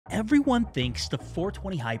Everyone thinks the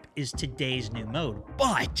 420 hype is today's new mode,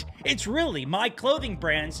 but it's really my clothing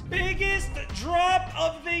brand's biggest drop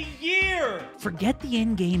of the year. Forget the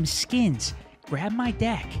in-game skins. Grab my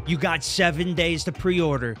deck. You got 7 days to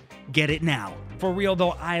pre-order. Get it now. For real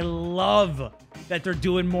though, I love that they're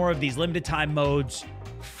doing more of these limited time modes,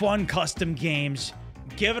 fun custom games.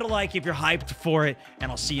 Give it a like if you're hyped for it,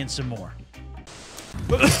 and I'll see you in some more.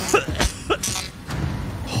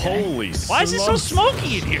 Holy Why is it so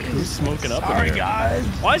smoky in here? Who's smoking up Sorry, in here? guys.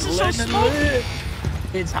 Why is it so smoky?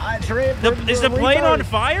 It's hot trip. Is the plane on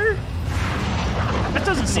fire? That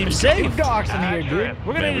doesn't seem safe. Dogs in here, dude.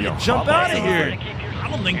 We're gonna need to jump out of here. I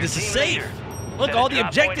don't think this is safe. Look, all the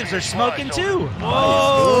objectives are smoking too.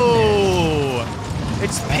 Whoa!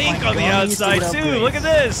 It's pink on the outside too. Look at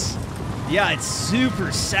this. Yeah, it's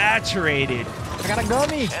super saturated. I got a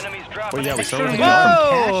gummy. Well, yeah, we started with a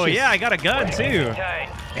Whoa! Yeah, I got a gun too.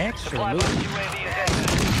 Extra loot.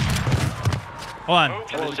 Hold on.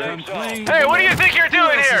 Hey, what do you think you're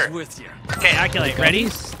doing here? Okay, calculate. Ready?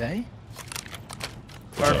 Stay.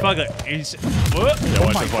 Or fuck it. Whoop. Yeah,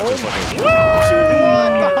 watch this, watch this, watch this.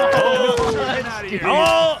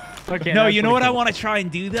 Oh! Okay, No, that's you know what pretty I cool. want to try and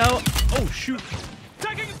do though? Oh shoot!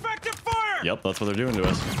 Taking effective fire! Yep, that's what they're doing to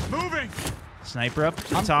us. Moving! Sniper up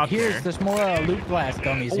the top Here's there. there's more loot blast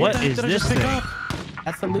gummies. What here. is this thing?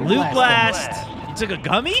 That's the loot, Loot blast. blast. You took a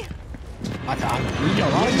gummy? Gummy. I eat a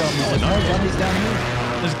lot of gummies. There's more gummies down here.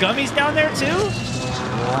 There's gummies down there too?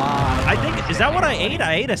 Wow. I think, is that what I ate?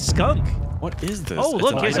 I ate a skunk. What is this? Oh, It's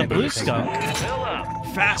look, an here's a item blue boost. skunk.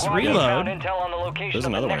 Fast reload. There's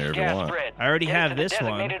another one here if you want. I already have this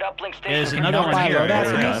one. There's Can another you one buy here. loadouts?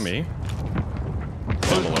 There's a guy on me.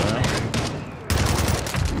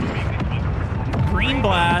 Green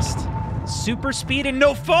blast. Super speed and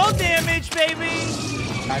no fall damage, baby.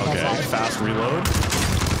 Okay, fast reload.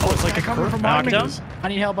 Oh, it's like a coming curve from back. behind him. I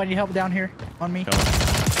need help. I need help down here on me. Two.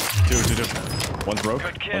 One's broke.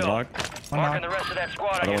 One's knocked. Marking the rest of that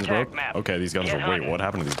squad on Other your one's attack broke. map. Okay, these guns are. Wait, what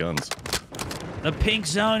happened to these guns? The pink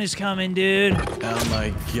zone is coming, dude. Oh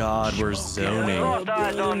my god, we're zoning. Lost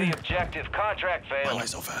eyes on the objective. Contract Why am I failed.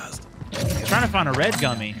 so fast? I'm trying to find a red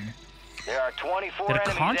gummy. There are 24 Did a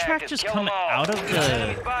enemies contract active. just Kill come them all. out of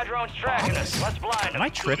Enemy the... spy drones tracking us. Let's blind Am them. I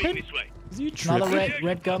tripping? Is you Another tripping?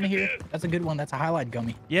 red gummy here. That's a good one. That's a highlight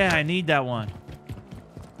gummy. Yeah, I need that one.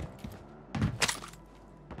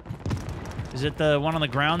 Is it the one on the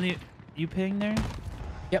ground that you pinged there?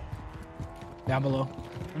 Yep. Down below.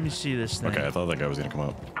 Let me see this thing. Okay, I thought that guy was gonna come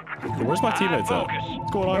up. Where's my teammates at?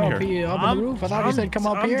 What's going on Up here? here, up on the roof. I thought you said come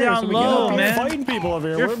up I'm here. down so we low, can man. I'm fighting people up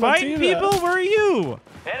here. You're Where's my fighting team at? people? Where are you?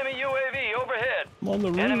 Enemy UAV overhead. I'm on the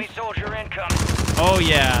roof. Enemy soldier incoming. Oh,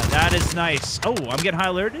 yeah. That is nice. Oh, I'm getting high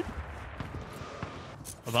alerted.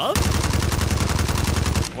 Above?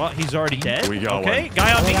 Well, he's already dead. We got okay, one.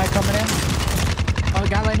 guy on Another me. guy coming in. Oh, the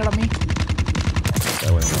guy landed on me.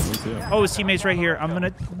 That went on me too. Oh, his teammate's right here. I'm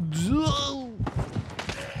gonna...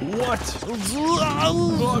 What?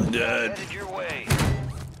 I'm dead. Headed your way.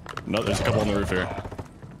 No, there's a couple on the roof here.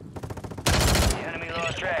 The enemy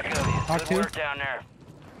lost track of you. Knock Good two. work down there.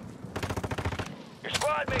 Your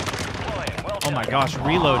squad mates are deploying. Well Oh, my done. gosh.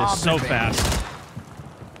 Reload is so baby. fast.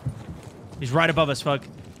 He's right above us, fuck.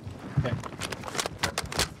 Okay.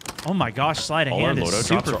 Oh, my gosh. Sleight of All our hand is loadout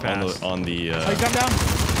drops super are fast. on the Oh, you come down.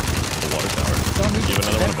 water tower. Don't need You have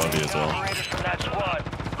another one above you as well. Operators from that squad.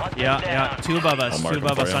 Hunt them Yeah, down. yeah. Two above us. I'll Two mark them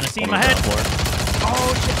above for us. you. On a seat in One my on the head. ground floor.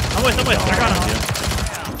 Oh, shit. I'm with. I got him.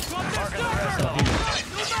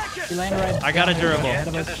 He landed right. I got a durable. Ahead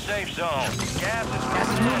of To us. the safe zone. Gas is Gas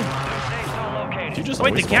is moving. safe zone located. You just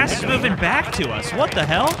Wait, the always gas fall is moving back to us. What the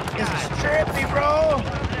hell? This is trippy, bro.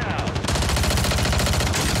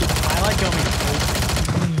 I like gummy.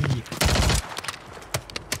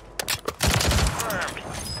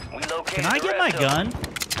 We located Can I the get my rest of them.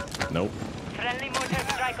 gun? Nope. Friendly mortar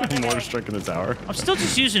strike on the Mortar way. strike in the tower. I'm still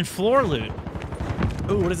just using floor loot.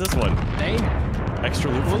 Ooh, what is this one? Hey.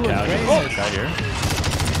 Extra loot for Ooh, casuals. great. Guy here.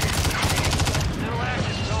 Still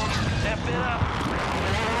active, zone. Step it up.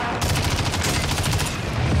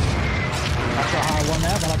 Not sure how I won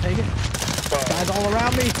that, but I'll take it. Guys all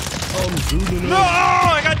around me. I'm zooming No,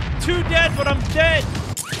 I got 2 dead, but I'm dead.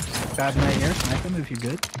 Grab my air, snipe him if you're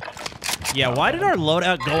good. Yeah, why did our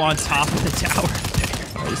loadout go on top of the tower?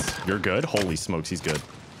 Nice. You're good? Holy smokes, he's good.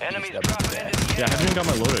 Enemies dropping into the Yeah, I haven't even got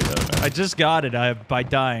my loadout yet, man. I just got it by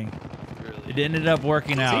dying. It ended up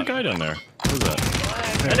working See a out. guy down there. Who's that?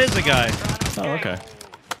 That is a guy. Oh, okay.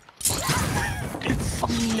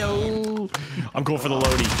 No. I'm going for the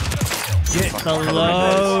loadie. Get the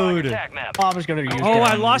load. attack map. Oh, I'm just gonna use Oh,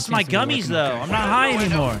 I gun. lost It my seems to be gummies working. though. I'm not high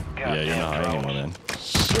anymore. Yeah, you're not hiding anyone, man.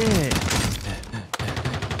 Shit.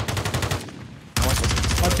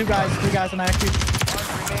 Three guys on active.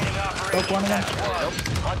 Remaining operators. Broke one of them.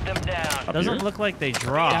 Hunt them down. Doesn't look like they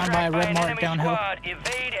dropped. Down by a red An mark enemy downhill. squad.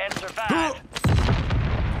 Evade and survive.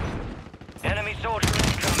 Enemy soldier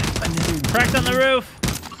incoming. Cracked on the roof.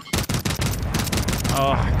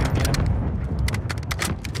 Oh,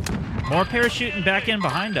 more parachuting back in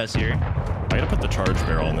behind us here. I gotta put the charge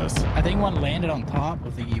barrel on this. I think one landed on top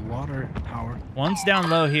of the water tower. One's down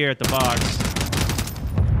low here at the box.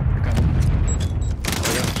 They're coming. Oh,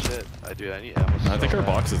 I got shit. I need ammo. I think our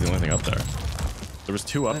box is the only thing up there. There was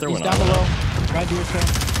two up there He's when I down went below. up. Right to your side.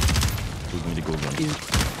 We need to go run.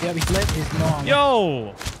 Yeah, he's lit. He's no on.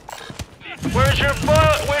 Yo! Where's your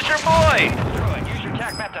boy? Where's your boy? Use your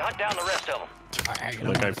tac map to hunt down the rest of them.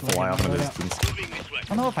 Like I fly off in the distance. I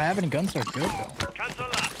don't know if I have any guns that are good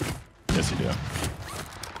though. Yes, you do.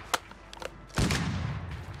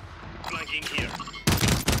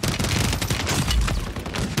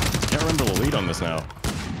 Can't remember the lead on this now.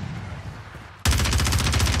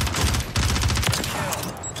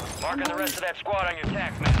 Marking the rest of that squad on your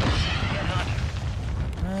tac map. Get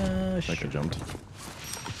hunting. I think I jumped.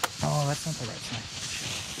 Oh, that's not the right side.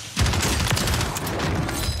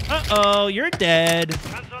 Uh-oh, you're dead.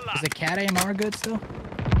 Is the cat AMR good still?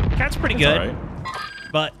 Cat's pretty It's good. alright.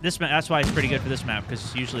 But this map, that's why it's pretty good for this map,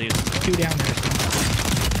 because usually it's... Two down there.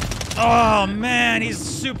 Oh, man, he's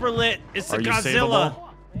super lit. It's the Are you Godzilla. savable?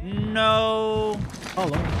 No. Oh,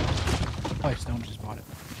 Lord. Oh, Stone just bought it.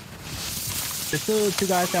 There's still two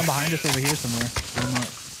guys down behind us over here somewhere.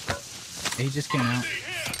 He just came out.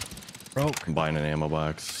 Broke. I'm buying an ammo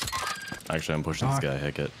box. Actually, I'm pushing this guy.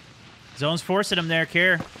 Heck it. Zone's forcing him there,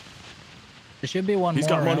 Care. There should be one He's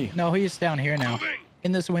more. got money. No, he's down here now.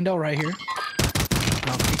 In this window right here.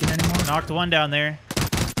 Not peeking anymore. Knocked one down there.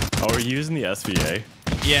 Oh, are you using the SVA?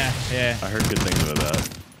 Yeah, yeah. I heard good things about that.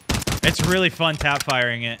 It's really fun tap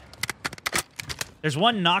firing it. There's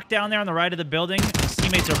one knocked down there on the right of the building. His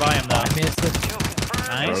teammates are by him, though. I missed it. Kill confirmed.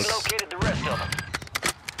 Nice. We located the rest of them.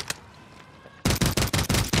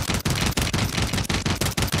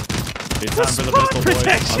 It's time for the pistol, boys.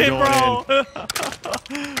 Protection, I'm going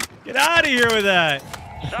bro. in. Get out of here with that.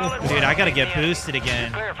 Solid Dude, work. I gotta get Yeah. boosted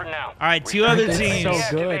again. Clear for now. All right, two other It's teams.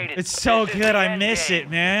 so good. It's so This is good. the I end miss game. it,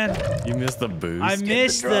 man. You missed the boost. I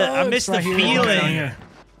miss the Right here, feeling. down here.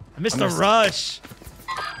 I miss I the missed it. rush.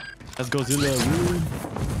 Let's go to the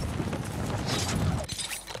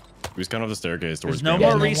We just kind of the staircase towards There's no the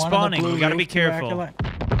more and then one on the respawning. blue We gotta be roof, two careful. acolyte.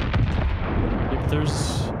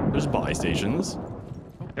 There's buy stations.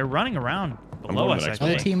 They're running around I'm below going us, the I next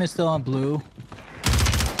Other think. team is still on blue.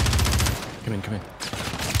 Come in, come in.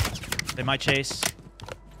 They might chase.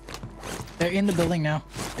 They're in the building now.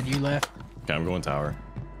 And you left. Okay, I'm going tower.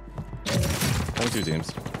 Only two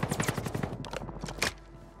teams.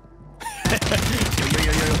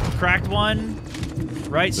 Cracked one.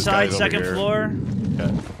 Right This side, guy's over second here. floor.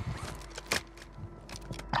 Okay.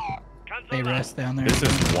 They rest down there. This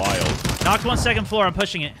is wild. Knocked one, second floor. I'm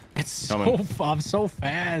pushing it. It's so Coming. I'm so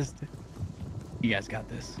fast. You guys got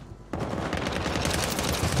this.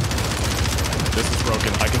 This is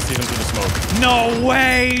broken. I can see them through the smoke. No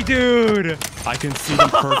way, dude. I can see them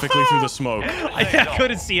perfectly through the smoke. I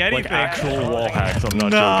couldn't see anything. Like actual wall hacks. I'm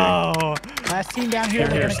not joking. No. Last team down here. Here,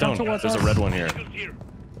 They're here, gonna come Stone. towards There's a us. red one here.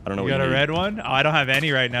 I don't know You what got a need. red one? Oh, I don't have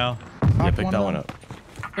any right now. Yeah, Knocked pick one that of one them.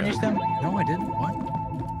 up. Finish them? No, I didn't. What?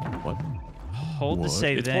 What? Hold to What?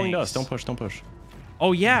 say It's thanks. pulling to us. Don't push, don't push.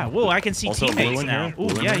 Oh, yeah. Whoa, I can see Also, blue teammates in now. here? Ooh,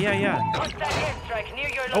 Blue in yeah, here? yeah, yeah. Hostile airstrike near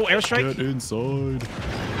your Oh, location. airstrike? Get inside.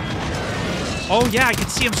 Oh, yeah, I can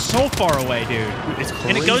see him so far away, dude. It's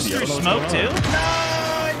And it goes crazy. I through don't know smoke, what's too? going on.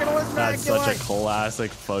 No, you're gonna listen That's such a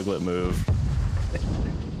classic Fuglet move.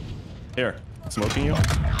 Here, smoking you.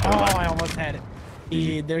 Oh, I almost had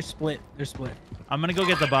it. They're split. They're split. I'm going to go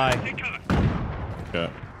get the buy. Okay.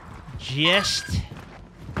 Just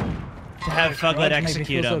to have Fuglet Grudge makes me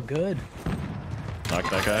execute feel so him. good. Knock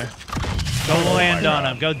that guy. Go Oh land my on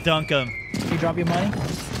God. him. Go dunk him. You drop your money?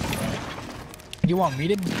 You want me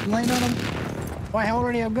to land on him? Why? I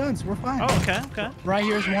already have guns. We're fine. Oh, okay, okay. Right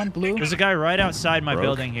here's one blue. There's a guy right outside my Broke.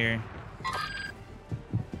 building here.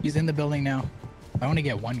 He's in the building now. I only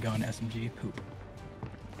get one gun, SMG. Poop.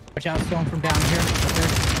 Watch out, Stone from down here. Up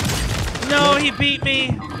there. No, he beat me.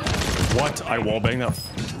 What? I wallbang that.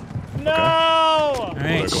 No. All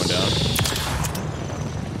They're right. going down.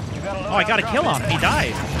 You got a Oh, I got a kill on him. He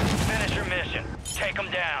died. Finish your mission. Take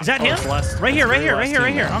them down. Is that Oh, him? it's last- Right here, right very here, right last here, right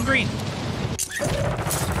team here. now. On green.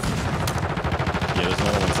 Yeah, there's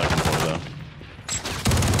another one second floor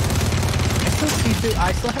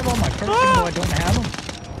I still have all my perks, even though I don't have them.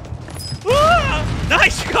 Ah!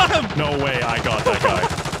 Nice, you got him. though. No way, I got that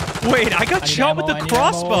guy. Wait, I got I need shot ammo, with I the need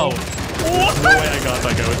crossbow. ammo. No way I got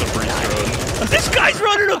that guy with the breach drone. This guy's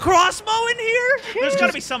running a crossbow in here? There's got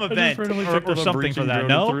to be some I just event randomly or picked up a something breaching for that,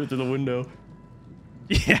 drone and no? threw it through the window.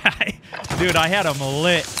 Yeah, dude, I had him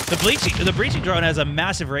lit. The breaching drone has a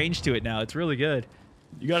massive range to it now. It's really good.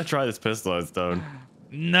 You gotta try this pistol out, Stone.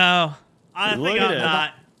 No, I Look think at I'm it.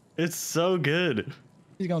 not. It's so good.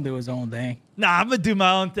 He's gonna do his own thing. Nah, I'm gonna do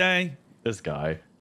my own thing. This guy.